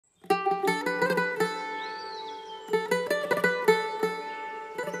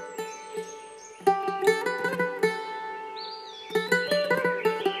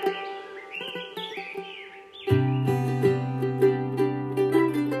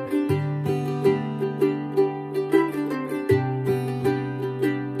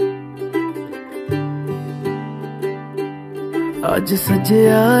आज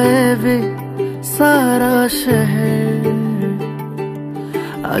सजया है वे सारा शहर,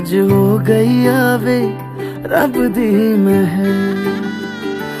 आज हो गई आवे रब दी महर।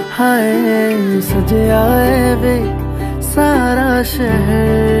 हाय सजया है वे सारा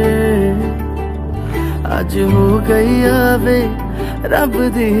शहर, आज हो गई आवे रब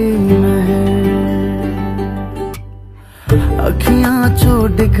दी महर। अखियां चो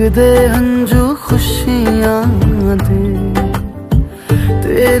डिगदे हंजू खुशियां दे,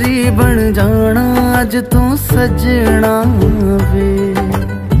 तेरी बन जाना अज तो सजना वे।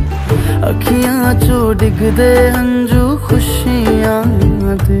 अखियां चो डिगदे हंजू खुशियां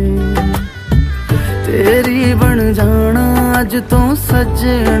दे, तेरी बन जाना अज तो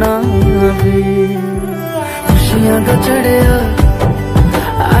सजना वे। खुशियां दा चढ़िया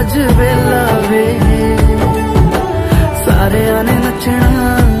अज वेला वे, सारेयां ने नचना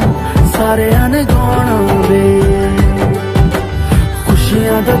सारेयां ने गाना वे।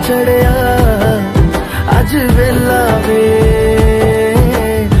 खुशियां दा चढ़िया अज वेला वे,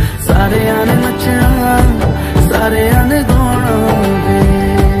 सारेयां ने नचना सारेयां ने गाना वे।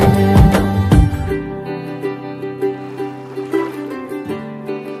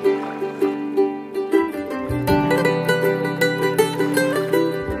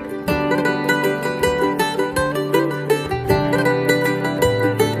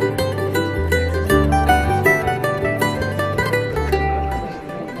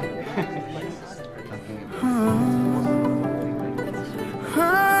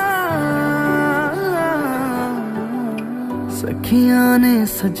 सखियां ने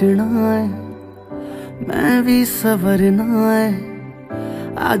सजना है मैं भी सवरना है,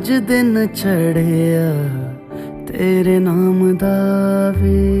 अज दिन चढ़िया तेरे नाम दा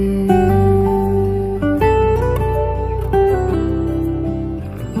वे।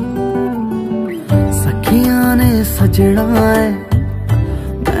 सखियां ने सजना है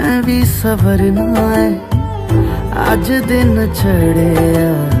मैं भी सवरना है, अज दिन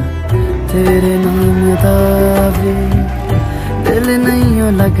चढ़िया तेरे नाम दा वे। दिल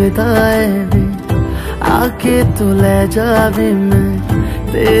नहीं लगता है वे, आके तू ले जावे मैं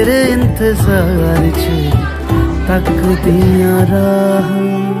तेरे इंतजार च तकदियां राह।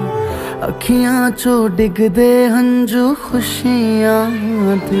 अखियां चो डिगदे हंजू खुशियां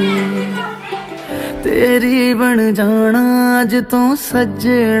दे, तेरी बन जाना अज तो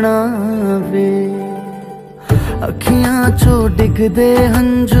सजना वे। अखियां चो डिगदे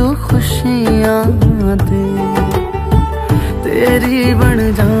हंजू खुशियां दे, तेरी बन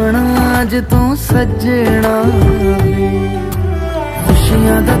जाना अज तो सजना वे।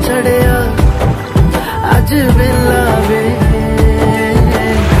 खुशियां दा चढ़िया अज वेला वे,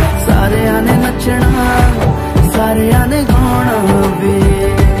 सारेयां ने नचना सारेयां ने गाना वे।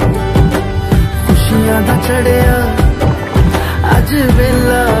 खुशियां दा चढ़िया अज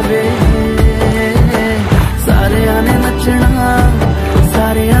वेला वे, सारेयां ने नचना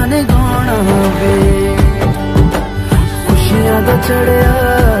सारेयां ने गाना वे। खुशियां दा चढ़िया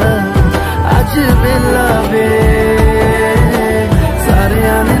अज वेला वे,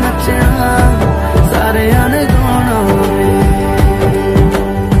 सारेयां ने नचना सारेयां ने गाना वे।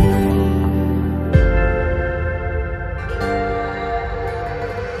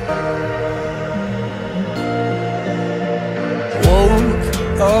 Woke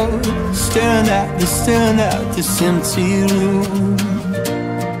up staring at this empty room,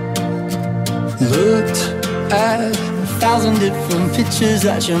 looked at 1,000 different pictures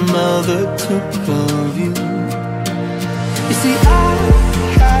that your mother took of you. You see, I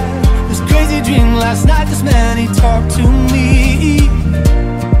had this crazy dream last night. This man, he talked to me.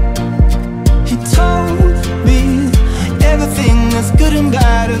 He told me everything that's good and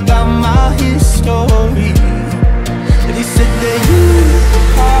bad about my history. And he said that you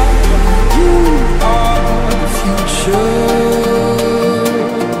are the future.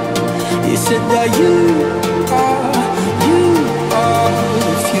 He said that you are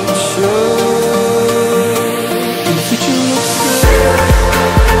the future. The future looks good.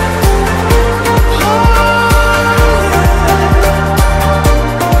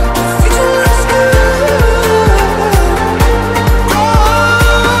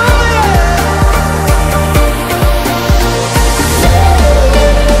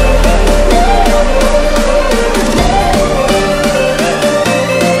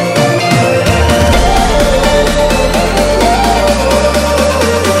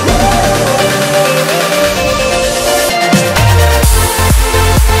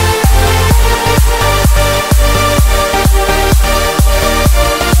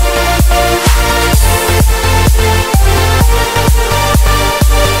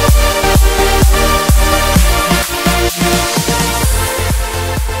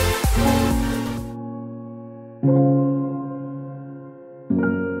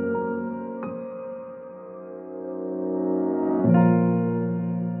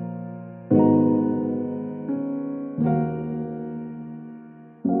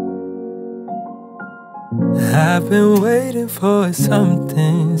 been waiting for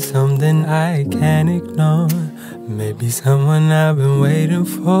something I can't ignore. Maybe someone I've been waiting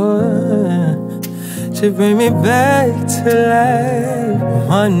for to bring me back to life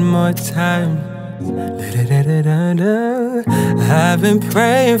one more time. I've been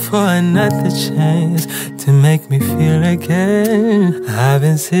praying for another chance to make me feel again. I've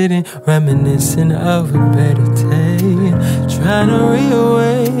been sitting reminiscing of a better day, trying to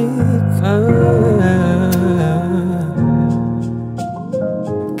reawake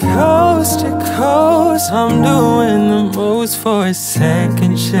coast to coast. I'm doing the most for a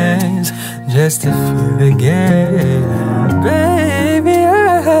second chance, just to feel again. Baby,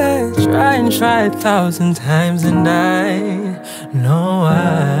 I try 1,000 times, and I know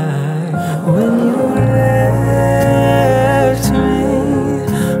when you left me,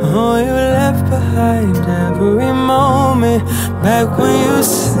 oh, you left behind every moment back when you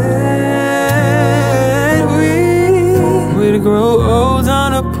said we'd grow old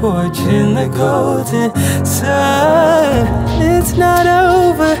on a porch in the golden sun. It's not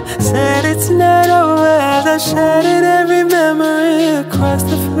over, said it's not over, as I shattered every memory across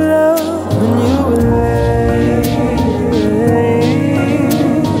the floor when you were late.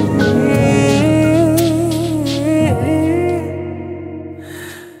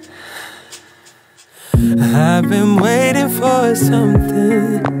 I've been waiting for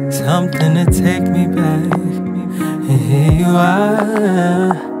something to take me back, and here you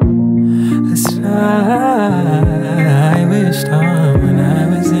are, a star I wished on when I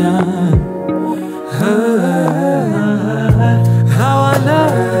was young.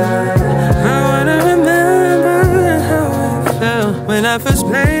 I wanna remember how I felt when I first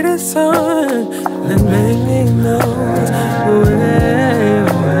played a song that made me know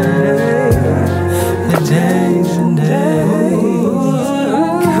the days and days.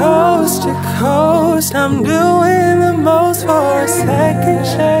 Coast to coast, I'm doing the most for a second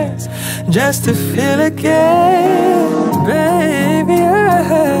chance, just to feel again. Baby,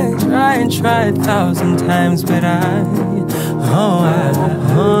 I try 1,000 times, but I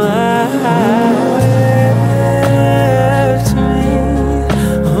left me.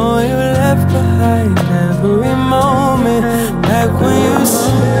 Oh, you left behind every moment back when you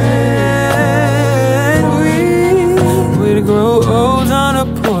said we'd grow old on a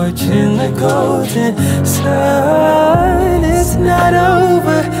porch in the golden sun. It's not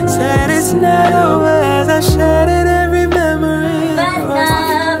over, said it's not over, as I shattered every memory.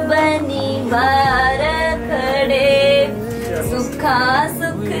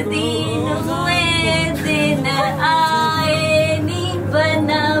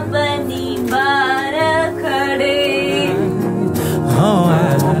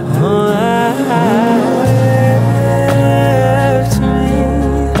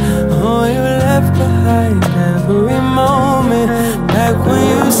 Every moment back when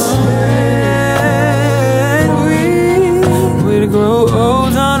you said we'd grow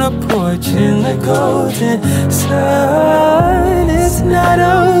old on a porch in the golden sun. It's not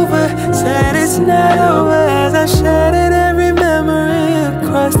over, said it's not over, as I shattered every memory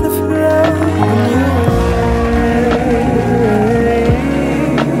across the floor.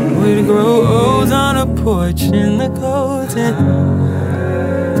 We'd grow old on a porch in the golden.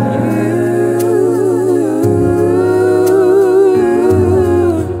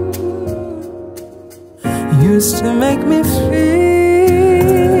 Used to make me feel